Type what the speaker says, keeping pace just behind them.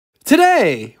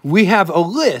Today, we have a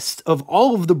list of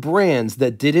all of the brands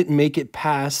that didn't make it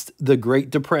past the Great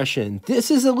Depression.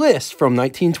 This is a list from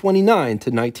 1929 to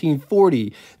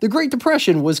 1940. The Great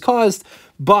Depression was caused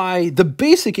by, the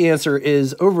basic answer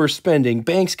is overspending,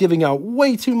 banks giving out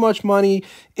way too much money,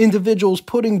 individuals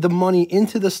putting the money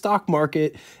into the stock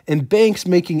market, and banks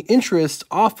making interest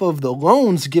off of the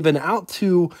loans given out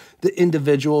to the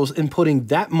individuals and putting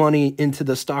that money into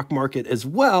the stock market as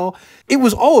well. It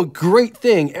was all a great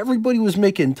thing. Everybody was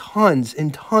making tons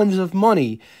and tons of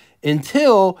money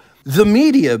until the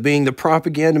media, being the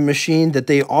propaganda machine that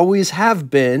they always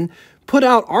have been, put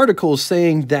out articles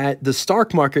saying that the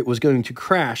stock market was going to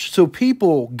crash. So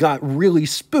people got really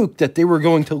spooked that they were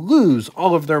going to lose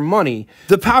all of their money.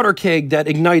 The powder keg that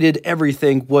ignited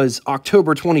everything was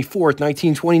October 24th,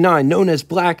 1929, known as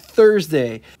Black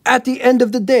Thursday. At the end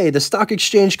of the day, the stock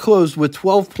exchange closed with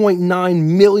 12.9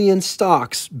 million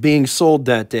stocks being sold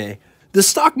that day. The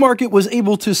stock market was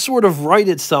able to sort of right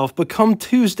itself, but come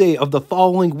Tuesday of the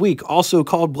following week, also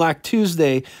called Black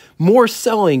Tuesday, more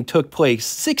selling took place.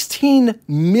 16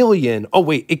 million. Oh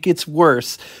wait, it gets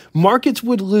worse. Markets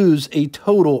would lose a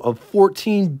total of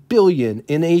 14 billion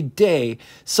in a day.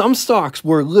 Some stocks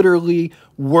were literally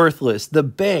worthless. The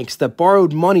banks that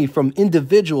borrowed money from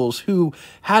individuals who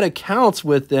had accounts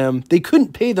with them, they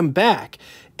couldn't pay them back.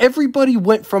 Everybody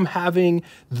went from having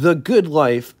the good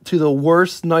life to the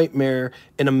worst nightmare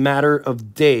in a matter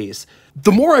of days.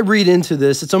 The more I read into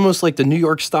this, it's almost like the New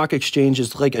York Stock Exchange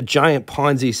is like a giant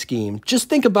Ponzi scheme. Just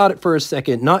think about it for a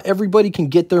second. Not everybody can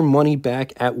get their money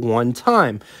back at one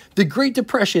time. The Great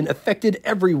Depression affected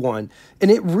everyone,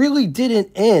 and it really didn't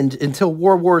end until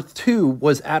World War II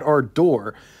was at our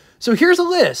door. So here's a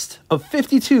list of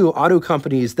 52 auto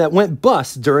companies that went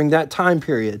bust during that time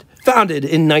period. Founded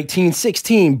in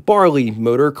 1916, Barley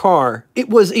Motor Car. It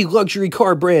was a luxury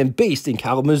car brand based in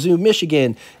Kalamazoo,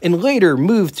 Michigan, and later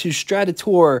moved to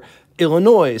Strattor,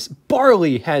 Illinois.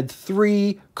 Barley had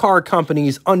 3 car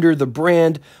companies under the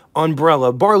brand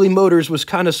umbrella. Barley Motors was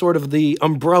kind of sort of the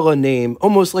umbrella name,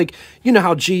 almost like, you know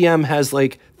how GM has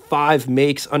like 5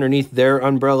 makes underneath their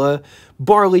umbrella.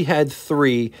 Barley had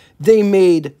 3. They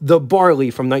made the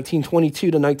Barley from 1922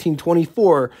 to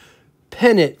 1924,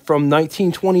 Pennant from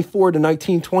 1924 to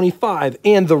 1925,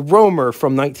 and the Romer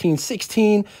from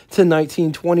 1916 to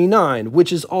 1929,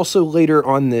 which is also later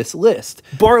on this list.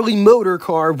 Barley Motor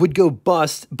Car would go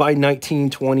bust by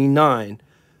 1929.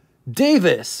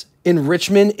 Davis in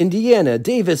Richmond, Indiana.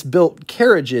 Davis built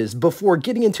carriages before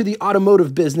getting into the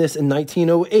automotive business in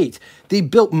 1908. They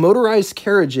built motorized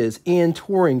carriages and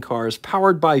touring cars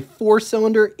powered by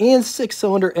 4-cylinder and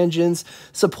 6-cylinder engines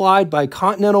supplied by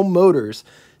Continental Motors.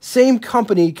 Same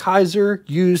company Kaiser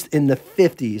used in the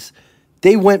 50s.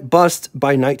 They went bust by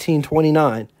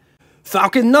 1929.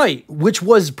 Falcon Knight, which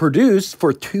was produced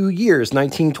for 2 years,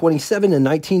 1927 and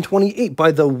 1928,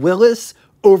 by the Willis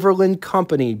Overland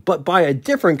Company, but by a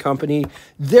different company.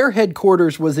 Their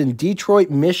headquarters was in Detroit,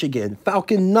 Michigan.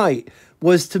 Falcon Knight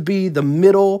was to be the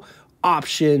middle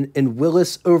option in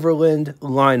Willis Overland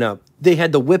lineup. They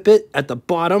had the Whippet at the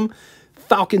bottom,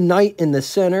 Falcon Knight in the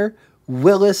center,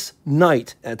 Willis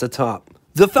Knight at the top.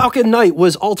 The Falcon Knight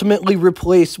was ultimately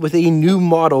replaced with a new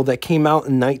model that came out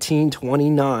in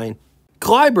 1929.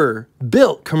 Kleiber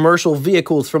built commercial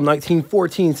vehicles from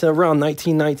 1914 to around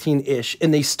 1919-ish,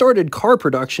 and they started car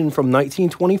production from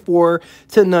 1924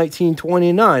 to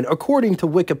 1929. According to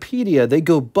Wikipedia, they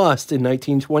go bust in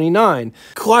 1929.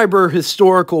 Kleiber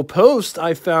Historical Post,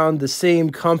 I found the same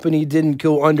company didn't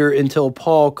go under until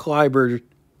Paul Kleiber,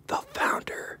 the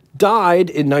founder,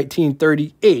 died in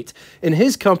 1938, and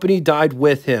his company died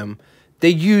with him. They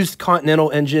used Continental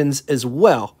engines as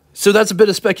well. So that's a bit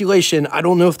of speculation. I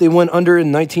don't know if they went under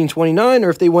in 1929 or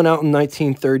if they went out in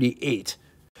 1938.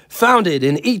 Founded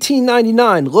in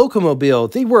 1899, Locomobile,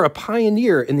 they were a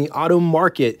pioneer in the auto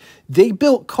market. They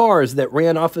built cars that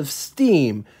ran off of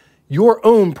steam, your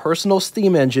own personal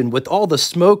steam engine with all the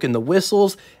smoke and the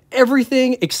whistles,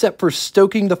 everything except for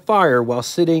stoking the fire while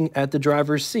sitting at the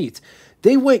driver's seat.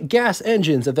 They went gas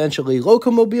engines eventually.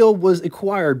 Locomobile was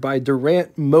acquired by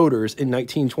Durant Motors in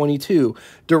 1922.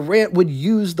 Durant would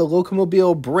use the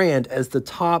Locomobile brand as the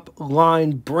top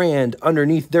line brand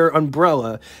underneath their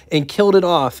umbrella and killed it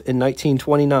off in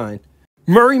 1929.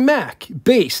 Murray Mack,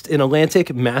 based in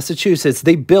Atlantic, Massachusetts,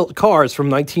 they built cars from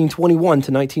 1921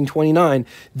 to 1929.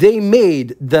 They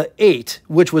made the 8,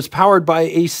 which was powered by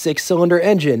a 6-cylinder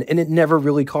engine, and it never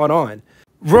really caught on.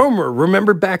 Romer,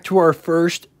 remember back to our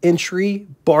first entry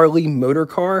Barley motor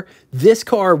car? This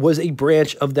car was a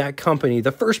branch of that company.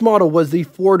 The first model was the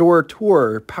four-door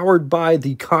Tourer, powered by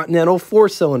the Continental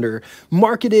four-cylinder,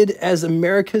 marketed as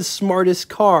America's smartest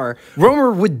car.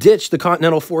 Romer would ditch the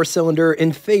Continental four-cylinder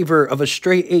in favor of a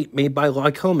straight 8 made by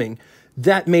Lycoming.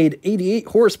 That made 88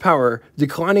 horsepower.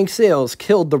 Declining sales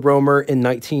killed the Romer in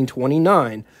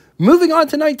 1929. Moving on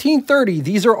to 1930,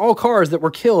 these are all cars that were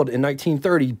killed in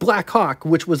 1930. Black Hawk,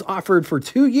 which was offered for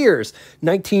 2 years,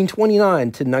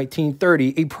 1929 to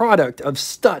 1930, a product of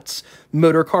Stutz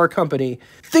Motor Car Company.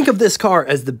 Think of this car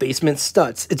as the basement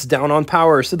Stutz. It's down on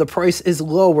power, so the price is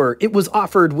lower. It was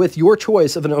offered with your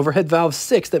choice of an overhead valve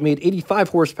 6 that made 85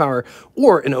 horsepower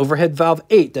or an overhead valve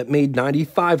 8 that made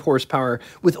 95 horsepower.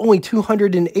 With only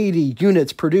 280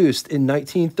 units produced in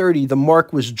 1930, the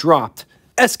mark was dropped.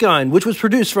 Esquine, which was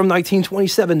produced from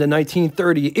 1927 to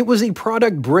 1930, it was a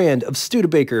product brand of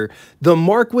Studebaker. The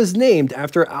mark was named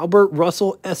after Albert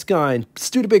Russell Esquine,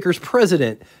 Studebaker's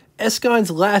president. Esquine's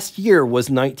last year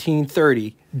was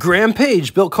 1930. Graham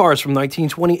Page built cars from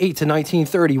 1928 to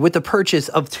 1930 with the purchase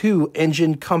of 2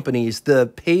 engine companies, the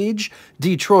Page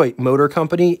Detroit Motor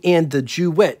Company and the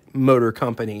Jewett Motor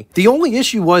Company. The only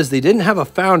issue was they didn't have a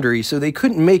foundry, so they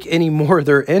couldn't make any more of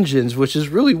their engines, which is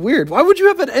really weird. Why would you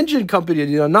have an engine company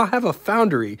and not have a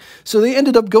foundry? So they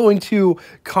ended up going to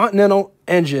Continental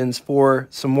Engines for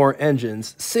some more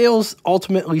engines. Sales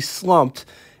ultimately slumped,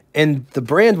 and the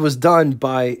brand was done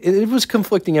by, it was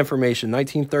conflicting information,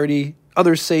 1930,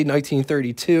 others say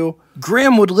 1932.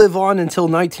 Graham would live on until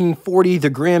 1940. The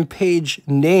Graham Page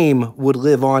name would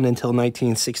live on until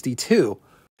 1962.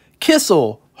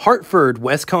 Kissel, Hartford,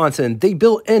 Wisconsin, they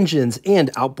built engines and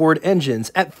outboard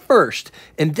engines at first,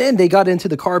 and then they got into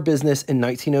the car business in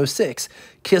 1906.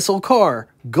 Kissel Car,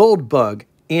 Goldbug,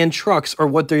 and trucks are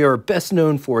what they are best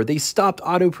known for. They stopped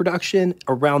auto production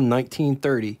around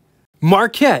 1930.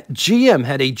 Marquette, GM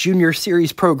had a junior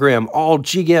series program. All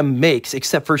GM makes,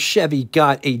 except for Chevy,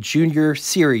 got a junior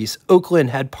series. Oakland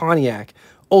had Pontiac,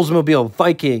 Oldsmobile,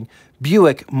 Viking,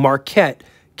 Buick, Marquette,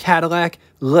 Cadillac,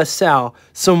 LaSalle.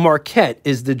 So Marquette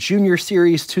is the junior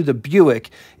series to the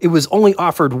Buick. It was only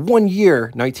offered 1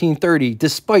 year, 1930,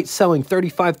 despite selling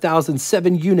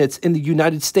 35,007 units in the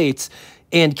United States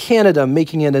and Canada,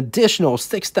 making an additional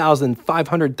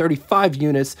 6,535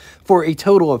 units for a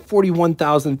total of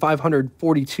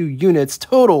 41,542 units.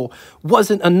 Total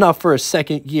wasn't enough for a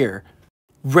second year.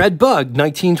 Red Bug,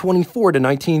 1924 to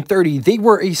 1930, they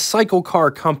were a cycle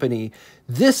car company.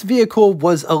 This vehicle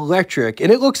was electric,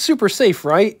 and it looks super safe,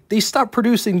 right? They stopped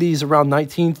producing these around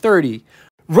 1930.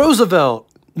 Roosevelt,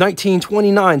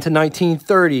 1929 to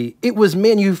 1930, it was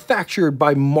manufactured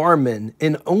by Marmon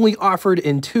and only offered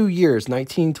in 2 years,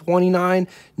 1929,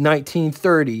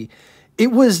 1930.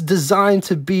 It was designed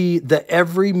to be the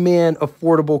everyman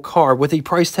affordable car with a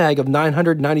price tag of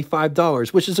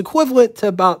 $995, which is equivalent to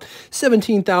about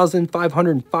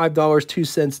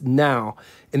 $17,505.02 now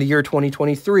in the year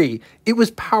 2023. It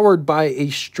was powered by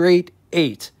a straight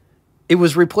 8. It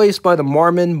was replaced by the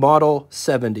Marmon Model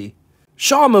 70.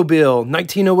 Shawmobile,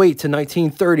 1908 to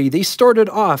 1930, they started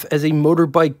off as a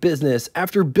motorbike business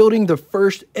after building the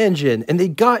first engine, and they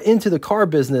got into the car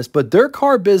business, but their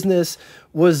car business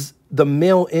was the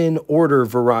mail-in order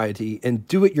variety and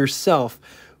do-it-yourself.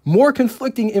 More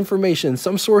conflicting information.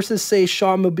 Some sources say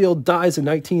Shawmobile dies in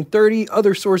 1930.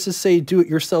 Other sources say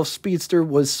do-it-yourself Speedster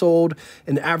was sold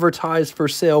and advertised for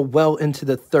sale well into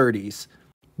the 30s.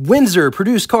 Windsor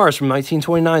produced cars from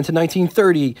 1929 to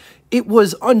 1930. It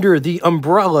was under the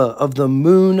umbrella of the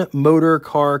Moon Motor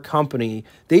Car Company.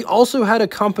 They also had a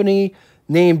company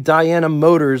named Diana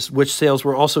Motors, which sales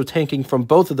were also tanking from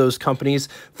both of those companies,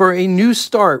 for a new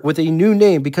start with a new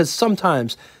name, because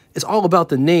sometimes it's all about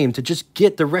the name to just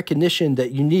get the recognition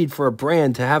that you need for a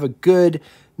brand to have a good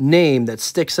name that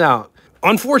sticks out.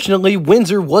 Unfortunately,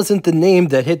 Windsor wasn't the name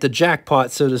that hit the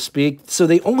jackpot, so to speak, so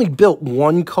they only built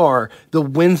one car, the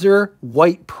Windsor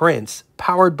White Prince,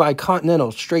 powered by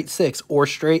Continental Straight 6 or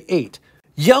Straight 8.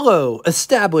 Yellow,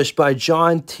 established by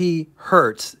John T.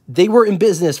 Hertz. They were in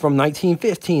business from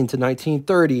 1915 to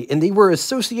 1930, and they were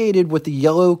associated with the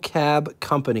Yellow Cab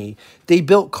Company. They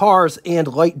built cars and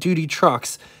light-duty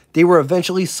trucks. They were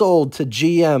eventually sold to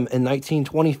GM in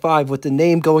 1925, with the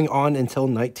name going on until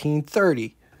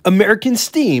 1930. American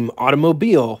Steam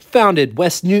Automobile, founded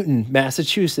West Newton,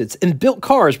 Massachusetts, and built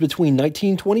cars between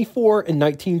 1924 and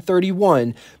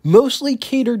 1931, mostly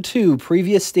catered to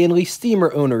previous Stanley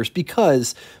Steamer owners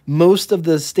because most of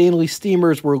the Stanley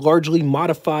Steamers were largely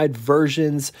modified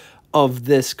versions of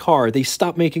this car. They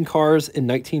stopped making cars in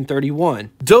 1931.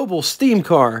 Doble Steam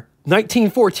Car,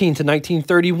 1914 to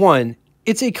 1931.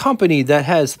 It's a company that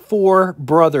has four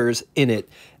brothers in it.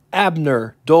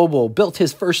 Abner Doble built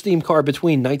his first steam car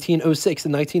between 1906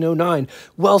 and 1909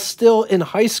 while still in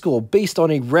high school based on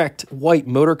a wrecked White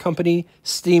Motor Company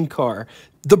steam car.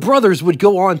 The brothers would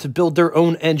go on to build their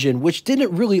own engine, which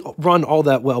didn't really run all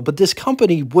that well, but this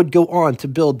company would go on to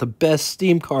build the best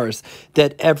steam cars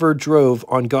that ever drove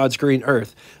on God's green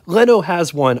earth. Leno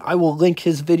has one. I will link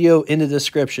his video in the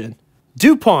description.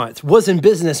 DuPont was in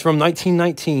business from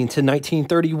 1919 to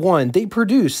 1931. They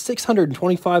produced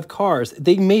 625 cars.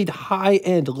 They made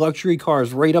high-end luxury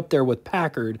cars right up there with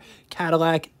Packard,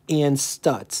 Cadillac, and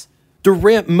Stutz.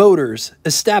 Durant Motors,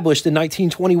 established in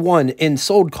 1921 and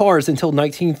sold cars until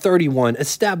 1931,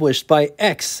 established by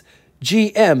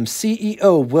ex-GM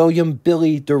CEO William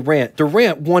Billy Durant.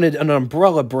 Durant wanted an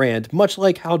umbrella brand, much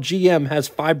like how GM has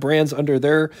 5 brands under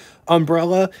their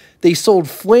umbrella. They sold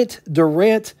Flint,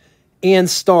 Durant, and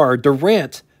Star.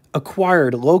 Durant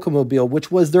acquired Locomobile, which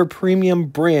was their premium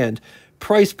brand,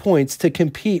 price points to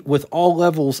compete with all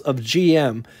levels of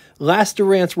GM. Last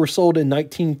Durants were sold in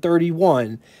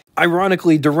 1931.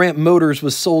 Ironically, Durant Motors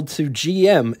was sold to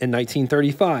GM in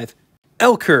 1935.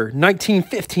 Elker,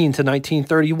 1915 to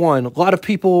 1931. A lot of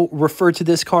people refer to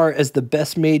this car as the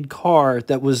best made car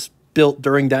that was built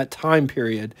during that time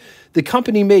period. The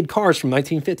company made cars from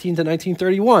 1915 to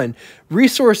 1931.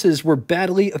 Resources were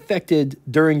badly affected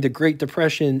during the Great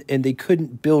Depression, and they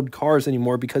couldn't build cars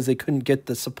anymore because they couldn't get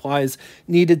the supplies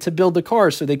needed to build the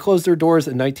cars, so they closed their doors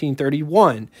in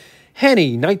 1931.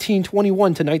 Henny,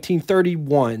 1921 to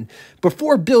 1931.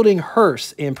 Before building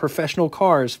hearse and professional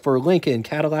cars for Lincoln,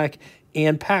 Cadillac,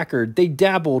 and Packard, they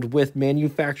dabbled with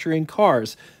manufacturing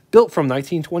cars, built from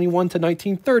 1921 to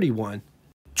 1931.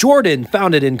 Jordan,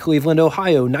 founded in Cleveland,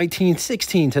 Ohio,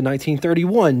 1916 to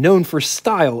 1931, known for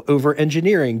style over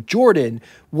engineering. Jordan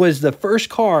was the first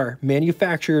car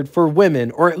manufactured for women,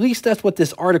 or at least that's what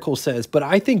this article says, but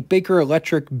I think Baker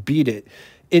Electric beat it.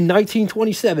 In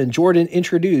 1927, Jordan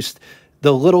introduced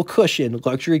the Little Cushion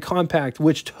luxury compact,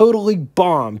 which totally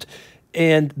bombed,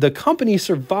 and the company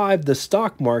survived the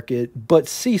stock market but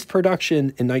ceased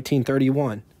production in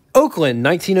 1931. Oakland,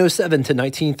 1907 to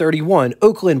 1931.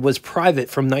 Oakland was private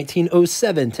from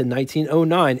 1907 to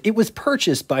 1909. It was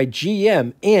purchased by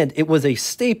GM, and it was a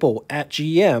staple at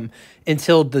GM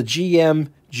until the GM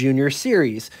Junior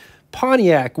Series.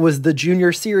 Pontiac was the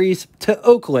Junior Series to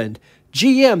Oakland.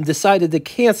 GM decided to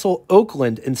cancel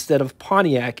Oakland instead of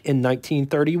Pontiac in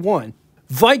 1931.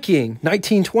 Viking,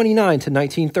 1929 to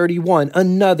 1931,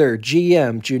 another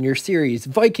GM Junior Series.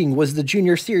 Viking was the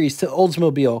Junior Series to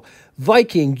Oldsmobile.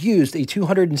 Viking used a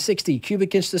 260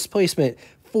 cubic inch displacement,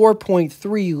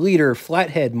 4.3-liter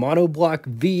flathead monoblock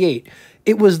V8.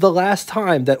 It was the last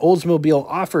time that Oldsmobile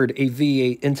offered a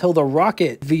V8 until the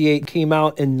Rocket V8 came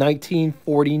out in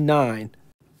 1949.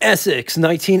 Essex,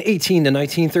 1918 to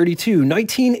 1932.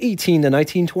 1918 to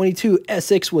 1922,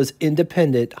 Essex was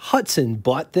independent. Hudson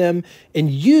bought them and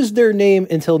used their name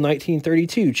until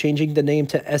 1932, changing the name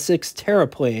to Essex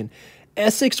Terraplane.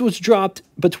 Essex was dropped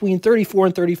between 34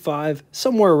 and 35,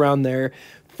 somewhere around there,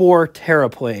 for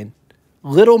Terraplane.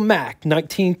 Little Mac,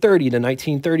 1930 to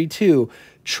 1932.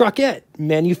 Truckette,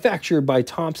 manufactured by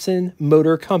Thompson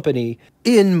Motor Company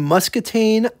in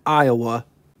Muscatine, Iowa.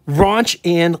 Raunch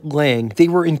and Lang, they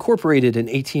were incorporated in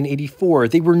 1884.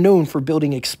 They were known for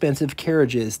building expensive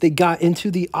carriages. They got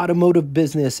into the automotive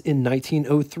business in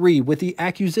 1903 with the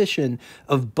acquisition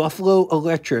of Buffalo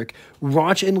Electric.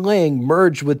 Raunch and Lang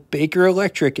merged with Baker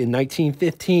Electric in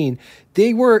 1915.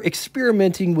 They were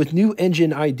experimenting with new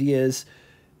engine ideas.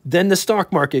 Then the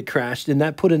stock market crashed, and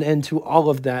that put an end to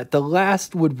all of that. The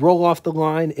last would roll off the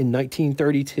line in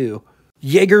 1932.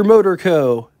 Jaeger Motor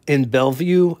Co. in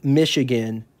Bellevue,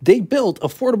 Michigan. They built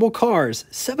affordable cars,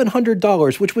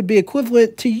 $700, which would be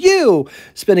equivalent to you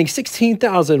spending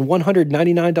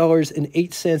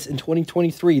 $16,199.08 in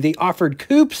 2023. They offered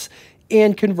coupes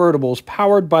and convertibles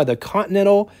powered by the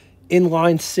Continental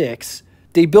Inline 6.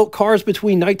 They built cars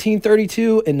between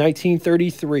 1932 and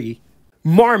 1933.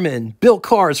 Marmon built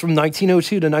cars from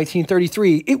 1902 to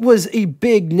 1933. It was a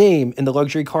big name in the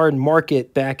luxury car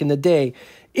market back in the day.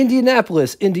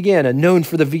 Indianapolis, Indiana, known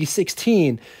for the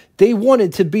V16. They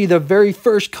wanted to be the very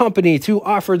first company to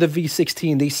offer the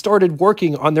V16. They started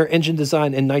working on their engine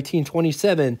design in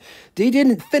 1927. They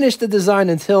didn't finish the design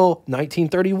until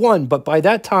 1931, but by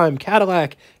that time,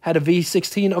 Cadillac had a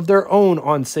V16 of their own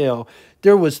on sale.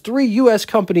 There was 3 U.S.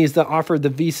 companies that offered the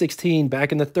V16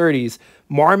 back in the 30s,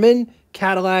 Marmon,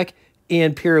 Cadillac,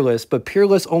 and Peerless, but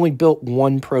Peerless only built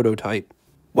one prototype.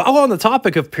 While on the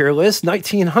topic of Peerless,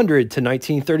 1900 to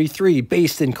 1933,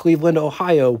 based in Cleveland,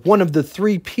 Ohio, one of the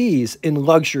 3 Ps in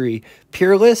luxury,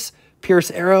 Peerless,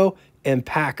 Pierce Arrow, and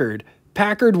Packard.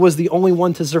 Packard was the only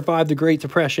one to survive the Great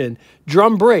Depression.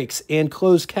 Drum brakes and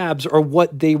closed cabs are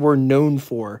what they were known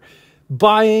for.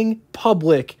 Buying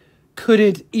public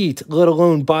couldn't eat, let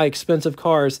alone buy expensive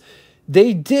cars.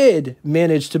 They did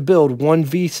manage to build one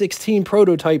V16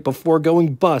 prototype before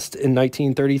going bust in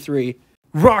 1933.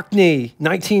 Rockne,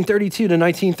 1932 to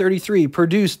 1933,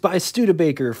 produced by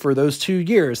Studebaker for those 2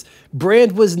 years.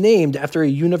 Brand was named after a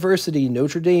University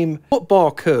Notre Dame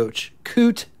football coach,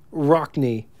 Coot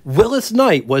Rockne. Willis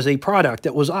Knight was a product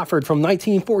that was offered from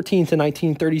 1914 to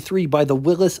 1933 by the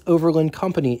Willis Overland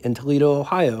Company in Toledo,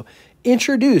 Ohio.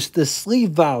 Introduced the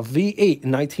sleeve valve V8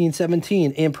 in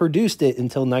 1917 and produced it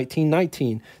until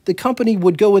 1919. The company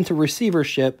would go into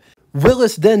receivership.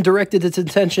 Willis then directed its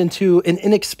attention to an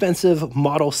inexpensive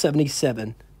Model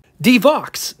 77.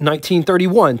 DeVaux,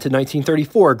 1931 to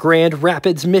 1934, Grand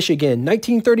Rapids, Michigan.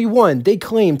 1931, they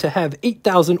claimed to have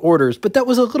 8,000 orders, but that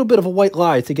was a little bit of a white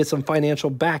lie to get some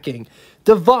financial backing.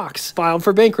 DeVaux filed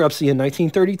for bankruptcy in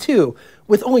 1932,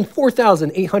 with only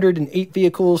 4,808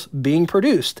 vehicles being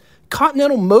produced.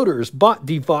 Continental Motors bought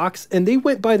DeVaux, and they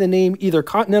went by the name either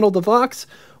Continental DeVaux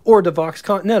or DeVaux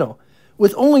Continental.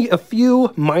 With only a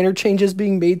few minor changes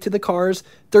being made to the cars,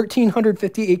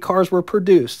 1,358 cars were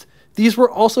produced. These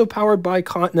were also powered by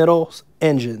Continental's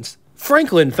engines.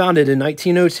 Franklin, founded in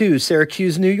 1902,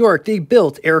 Syracuse, New York, they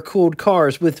built air-cooled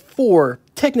cars with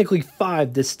technically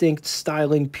five distinct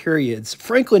styling periods.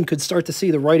 Franklin could start to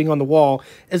see the writing on the wall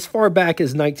as far back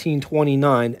as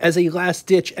 1929. As a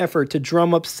last-ditch effort to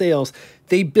drum up sales,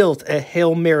 they built a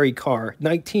Hail Mary car,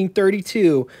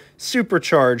 1932,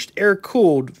 supercharged,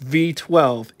 air-cooled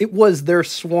V12. It was their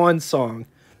swan song.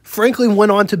 Franklin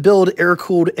went on to build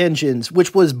air-cooled engines,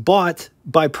 which was bought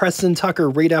by Preston Tucker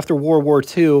right after World War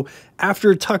II.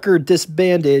 After Tucker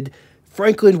disbanded,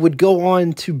 Franklin would go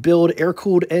on to build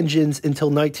air-cooled engines until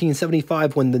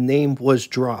 1975 when the name was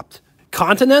dropped.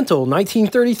 Continental,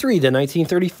 1933 to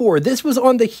 1934. This was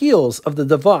on the heels of the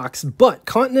DeVaux, but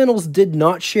Continentals did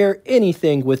not share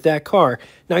anything with that car.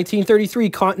 1933,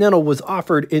 Continental was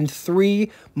offered in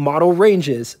 3 model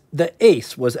ranges. The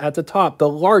Ace was at the top, the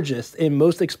largest and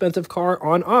most expensive car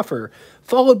on offer,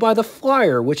 followed by the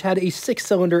Flyer, which had a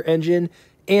 6-cylinder engine,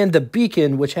 and the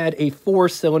Beacon, which had a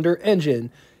 4-cylinder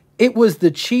engine. It was the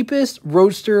cheapest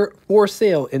roadster for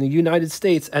sale in the United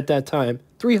States at that time,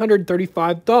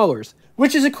 $335,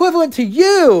 which is equivalent to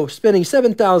you spending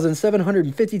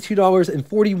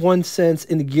 $7,752.41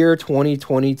 in the year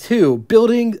 2022.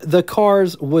 Building the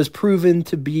cars was proven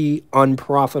to be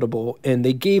unprofitable, and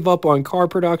they gave up on car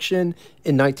production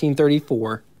in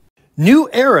 1934. New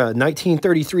Era,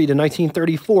 1933 to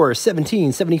 1934,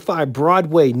 1775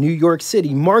 Broadway, New York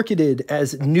City, marketed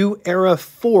as New Era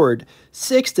Ford,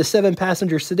 6 to 7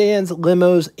 passenger sedans,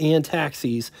 limos, and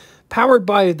taxis, powered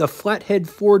by the flathead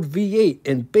Ford V8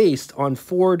 and based on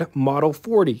Ford Model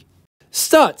 40.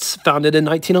 Stutz, founded in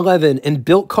 1911 and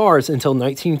built cars until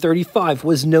 1935,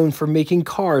 was known for making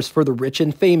cars for the rich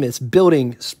and famous,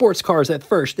 building sports cars at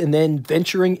first and then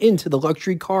venturing into the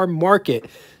luxury car market.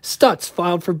 Stutz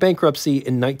filed for bankruptcy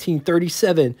in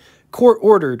 1937,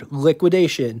 court-ordered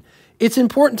liquidation. It's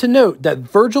important to note that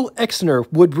Virgil Exner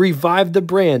would revive the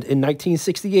brand in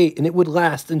 1968 and it would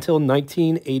last until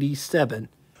 1987.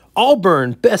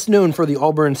 Auburn, best known for the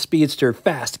Auburn Speedster,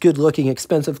 fast, good-looking,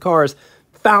 expensive cars,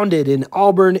 founded in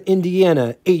Auburn,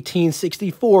 Indiana,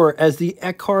 1864 as the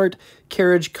Eckhart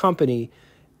Carriage Company.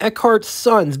 Eckhart's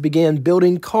sons began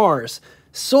building cars,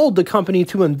 sold the company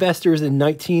to investors in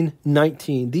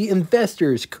 1919. The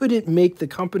investors couldn't make the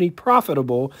company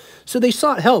profitable, so they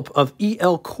sought help of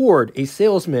E.L. Cord, a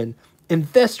salesman.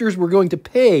 Investors were going to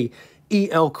pay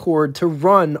E.L. Cord to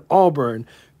run Auburn.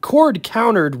 Cord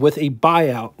countered with a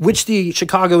buyout, which the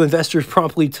Chicago investors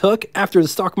promptly took. After the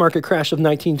stock market crash of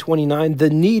 1929,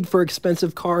 the need for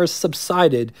expensive cars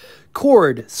subsided.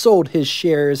 Cord sold his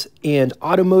shares, and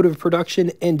automotive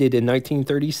production ended in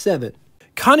 1937.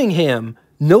 Cunningham,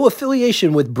 no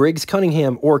affiliation with Briggs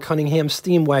Cunningham or Cunningham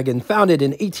Steam Wagon, founded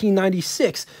in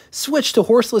 1896, switched to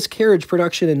horseless carriage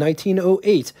production in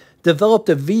 1908, developed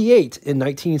a V8 in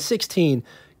 1916,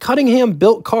 Cunningham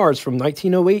built cars from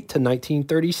 1908 to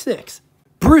 1936.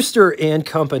 Brewster and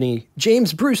Company.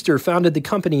 James Brewster founded the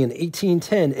company in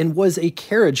 1810 and was a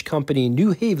carriage company in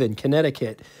New Haven,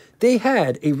 Connecticut. They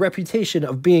had a reputation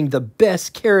of being the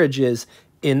best carriages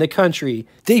in the country.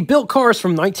 They built cars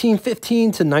from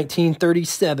 1915 to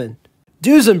 1937.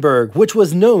 Duesenberg, which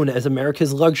was known as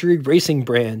America's luxury racing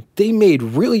brand, they made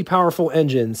really powerful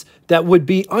engines that would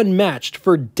be unmatched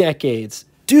for decades.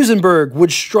 Duesenberg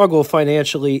would struggle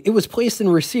financially. It was placed in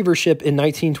receivership in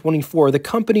 1924. The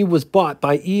company was bought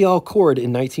by E.L. Cord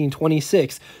in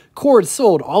 1926. Cord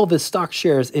sold all of his stock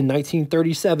shares in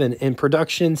 1937 and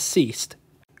production ceased.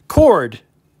 Cord,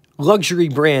 luxury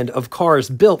brand of cars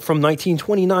built from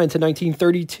 1929 to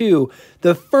 1932,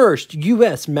 the first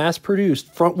U.S.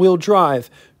 mass-produced front-wheel drive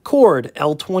Cord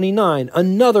L29.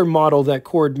 Another model that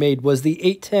Cord made was the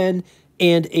 810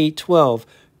 and 812.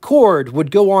 Cord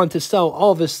would go on to sell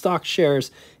all of his stock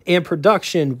shares, and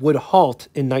production would halt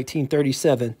in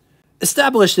 1937.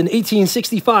 Established in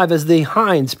 1865 as the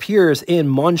Heinz, Piers, and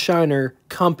Monshiner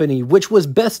Company, which was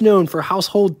best known for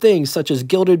household things such as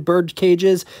gilded bird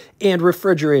cages and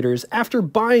refrigerators, after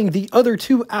buying the other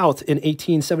two out in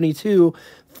 1872,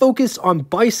 focused on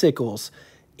bicycles,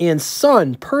 and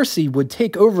son Percy would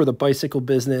take over the bicycle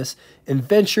business and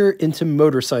venture into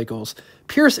motorcycles.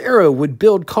 Pierce Arrow would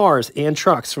build cars and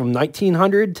trucks from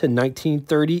 1900 to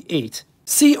 1938.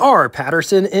 C.R.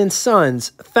 Patterson and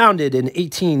Sons, founded in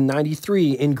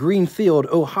 1893 in Greenfield,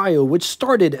 Ohio, which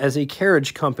started as a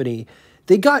carriage company.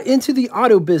 They got into the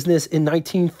auto business in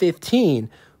 1915,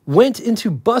 went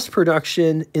into bus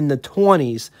production in the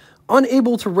 20s.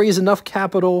 Unable to raise enough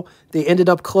capital, they ended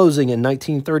up closing in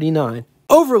 1939.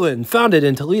 Overland, founded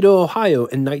in Toledo, Ohio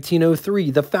in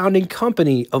 1903, the founding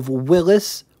company of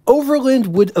Willis. Overland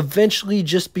would eventually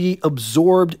just be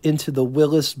absorbed into the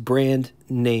Willis brand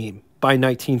name by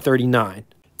 1939.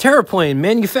 Terraplane,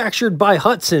 manufactured by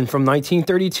Hudson from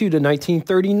 1932 to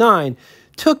 1939,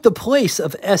 took the place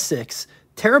of Essex.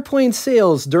 Terraplane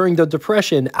sales during the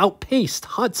Depression outpaced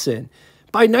Hudson.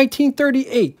 By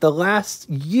 1938, the last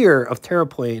year of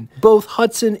Terraplane, both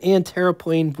Hudson and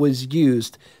Terraplane was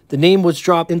used. The name was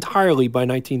dropped entirely by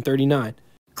 1939.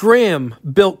 Graham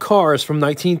built cars from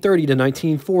 1930 to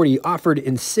 1940, offered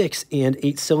in 6- and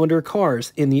 8-cylinder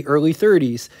cars in the early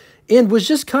 30s, and was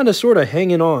just kind of sort of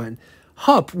hanging on.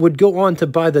 Hupp would go on to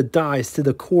buy the dies to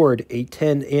the Cord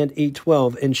 810 and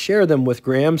 812 and share them with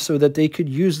Graham so that they could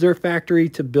use their factory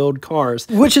to build cars,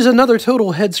 which is another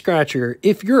total head scratcher.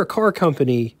 If you're a car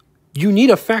company, you need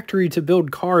a factory to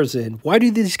build cars in. Why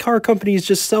do these car companies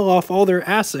just sell off all their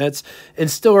assets and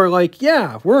still are like,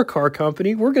 yeah, we're a car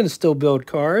company, we're going to still build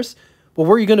cars? Well,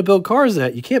 where are you going to build cars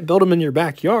at? You can't build them in your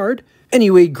backyard.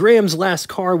 Anyway, Graham's last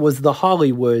car was the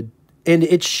Hollywood, and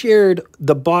it shared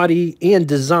the body and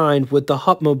design with the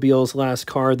Hupmobile's last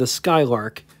car, the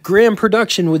Skylark. Graham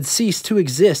production would cease to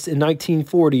exist in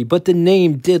 1940, but the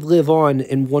name did live on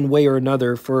in one way or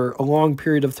another for a long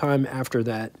period of time after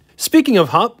that. Speaking of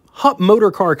Hupp Motor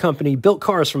Car Company built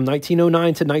cars from 1909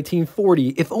 to 1940.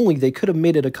 If only they could have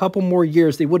made it a couple more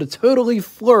years, they would have totally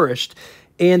flourished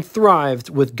and thrived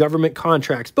with government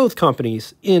contracts, both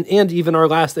companies, and even our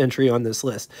last entry on this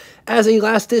list. As a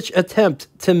last-ditch attempt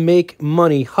to make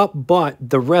money, Hupp bought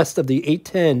the rest of the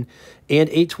 810 and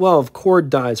 812 Cord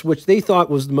dies, which they thought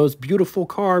was the most beautiful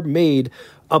car made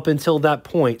up until that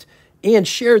point, and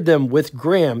shared them with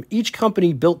Graham. Each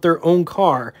company built their own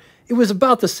car. It was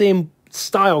about the same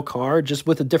style car, just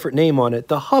with a different name on it.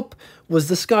 The Hupp was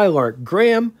the Skylark.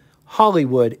 Graham,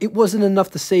 Hollywood. It wasn't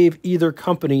enough to save either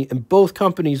company, and both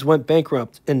companies went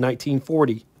bankrupt in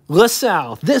 1940.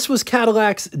 LaSalle. This was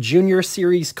Cadillac's Junior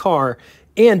Series car,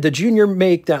 and the junior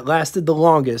make that lasted the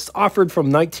longest, offered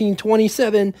from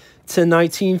 1927 to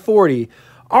 1940.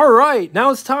 All right,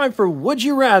 now it's time for Would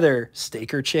You Rather?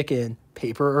 Steak or chicken?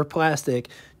 Paper or plastic?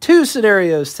 2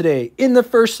 scenarios today. In the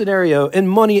first scenario, and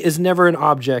money is never an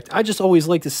object, I just always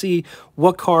like to see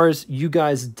what cars you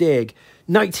guys dig.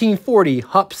 1940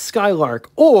 Hupp Skylark,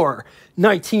 or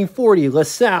 1940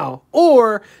 LaSalle,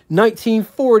 or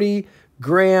 1940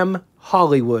 Graham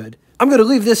Hollywood. I'm going to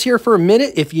leave this here for a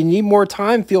minute. If you need more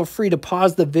time, feel free to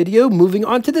pause the video. Moving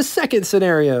on to the second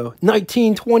scenario.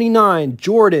 1929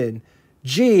 Jordan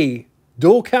G.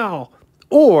 Dual Cow,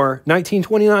 or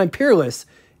 1929 Peerless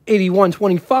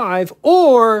 8125,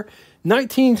 or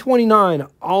 1929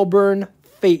 Auburn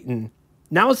Phaeton.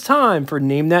 Now it's time for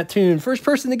Name That Tune. First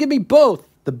person to give me both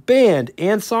the band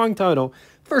and song title.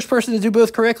 First person to do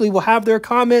both correctly will have their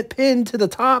comment pinned to the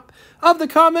top of the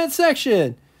comment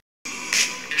section.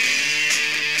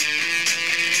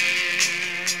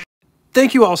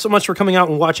 Thank you all so much for coming out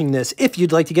and watching this. If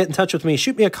you'd like to get in touch with me,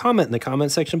 shoot me a comment in the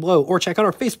comment section below, or check out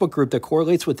our Facebook group that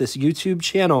correlates with this YouTube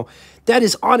channel. That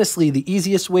is honestly the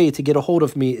easiest way to get a hold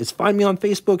of me, is find me on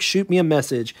Facebook, shoot me a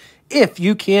message. If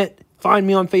you can't find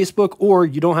me on Facebook, or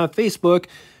you don't have Facebook,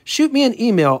 shoot me an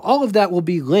email. All of that will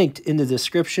be linked in the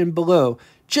description below.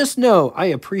 Just know I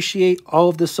appreciate all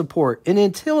of the support. And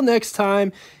until next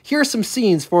time, here are some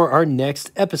scenes for our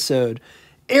next episode.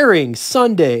 Airing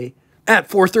Sunday at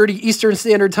 4:30 Eastern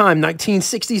Standard Time,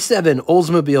 1967,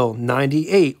 Oldsmobile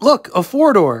 98. Look, a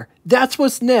 4-door. That's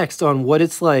what's next on What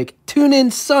It's Like. Tune in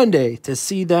Sunday to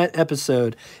see that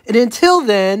episode. And until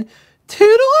then,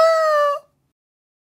 toodaloo!